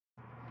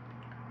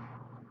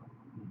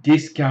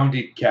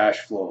Discounted cash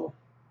flow.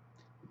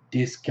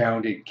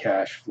 Discounted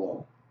cash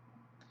flow.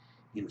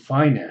 In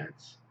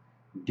finance,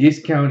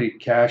 discounted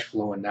cash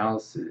flow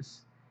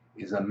analysis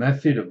is a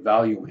method of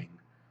valuing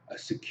a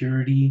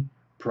security,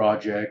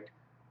 project,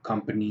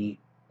 company,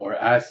 or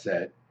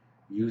asset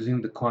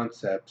using the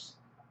concepts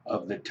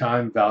of the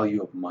time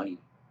value of money.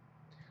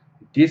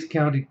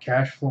 Discounted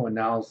cash flow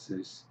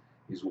analysis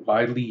is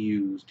widely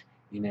used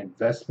in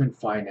investment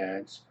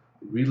finance,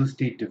 real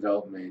estate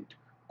development,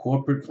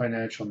 corporate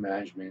financial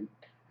management,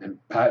 and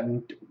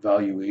patent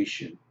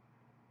valuation.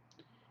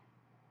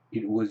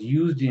 It was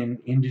used in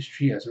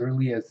industry as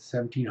early as the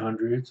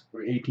 1700s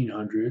or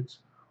 1800s,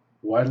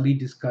 widely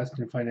discussed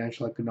in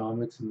financial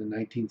economics in the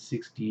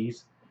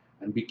 1960s,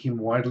 and became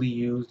widely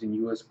used in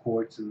US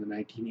courts in the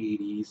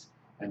 1980s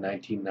and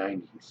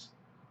 1990s,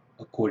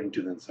 according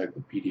to the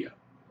encyclopedia.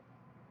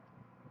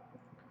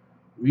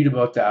 Read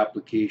about the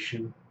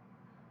application.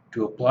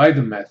 To apply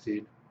the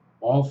method,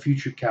 all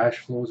future cash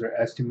flows are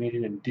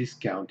estimated and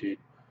discounted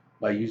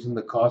by using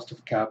the cost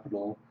of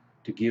capital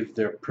to give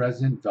their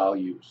present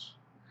values.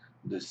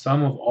 The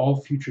sum of all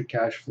future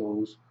cash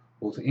flows,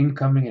 both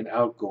incoming and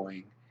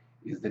outgoing,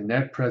 is the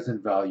net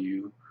present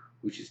value,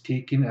 which is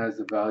taken as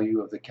the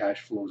value of the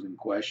cash flows in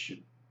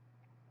question.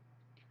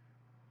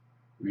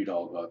 Read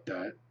all about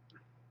that.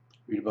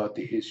 Read about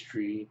the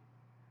history.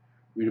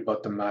 Read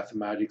about the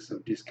mathematics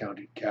of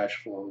discounted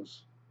cash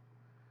flows,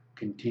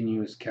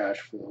 continuous cash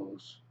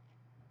flows,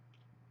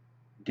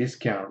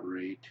 discount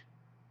rate.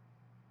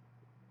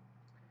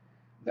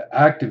 The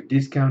act of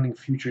discounting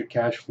future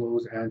cash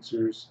flows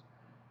answers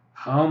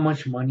how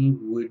much money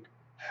would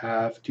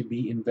have to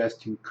be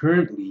investing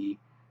currently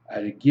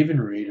at a given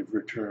rate of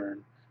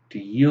return to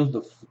yield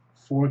the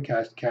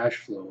forecast cash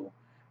flow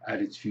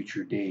at its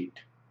future date.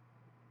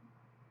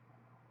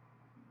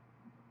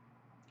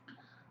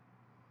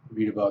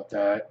 Read about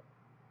that.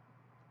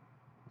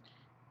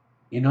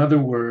 In other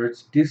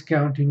words,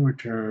 discounting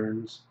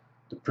returns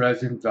the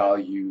present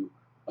value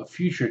of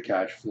future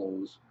cash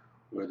flows,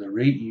 where the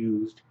rate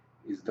used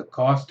is the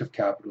cost of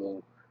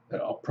capital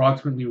that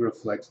approximately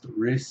reflects the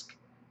risk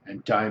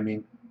and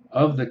timing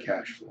of the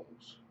cash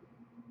flows.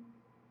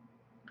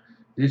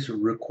 This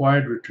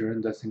required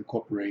return thus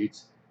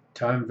incorporates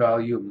time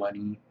value of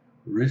money,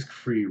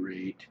 risk-free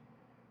rate,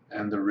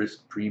 and the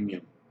risk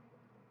premium.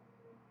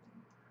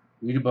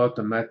 Read about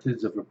the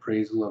methods of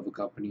appraisal of a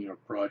company or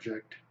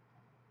project,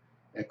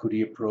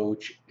 equity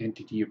approach,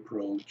 entity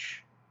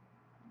approach,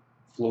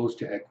 flows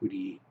to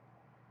equity,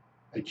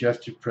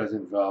 adjusted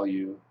present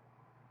value,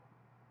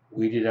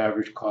 weighted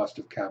average cost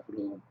of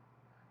capital,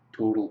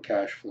 total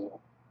cash flow.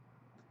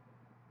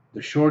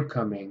 The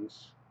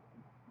shortcomings: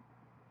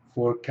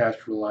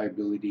 forecast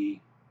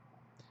reliability,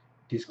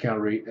 discount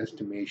rate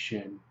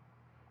estimation,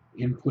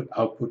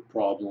 input-output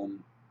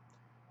problem,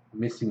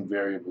 missing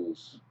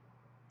variables.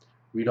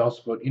 Read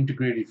also about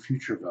integrated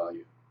future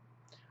value.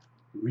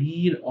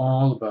 Read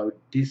all about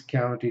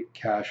discounted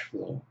cash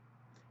flow,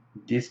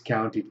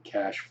 discounted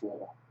cash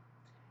flow,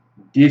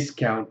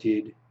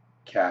 discounted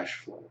cash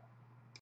flow.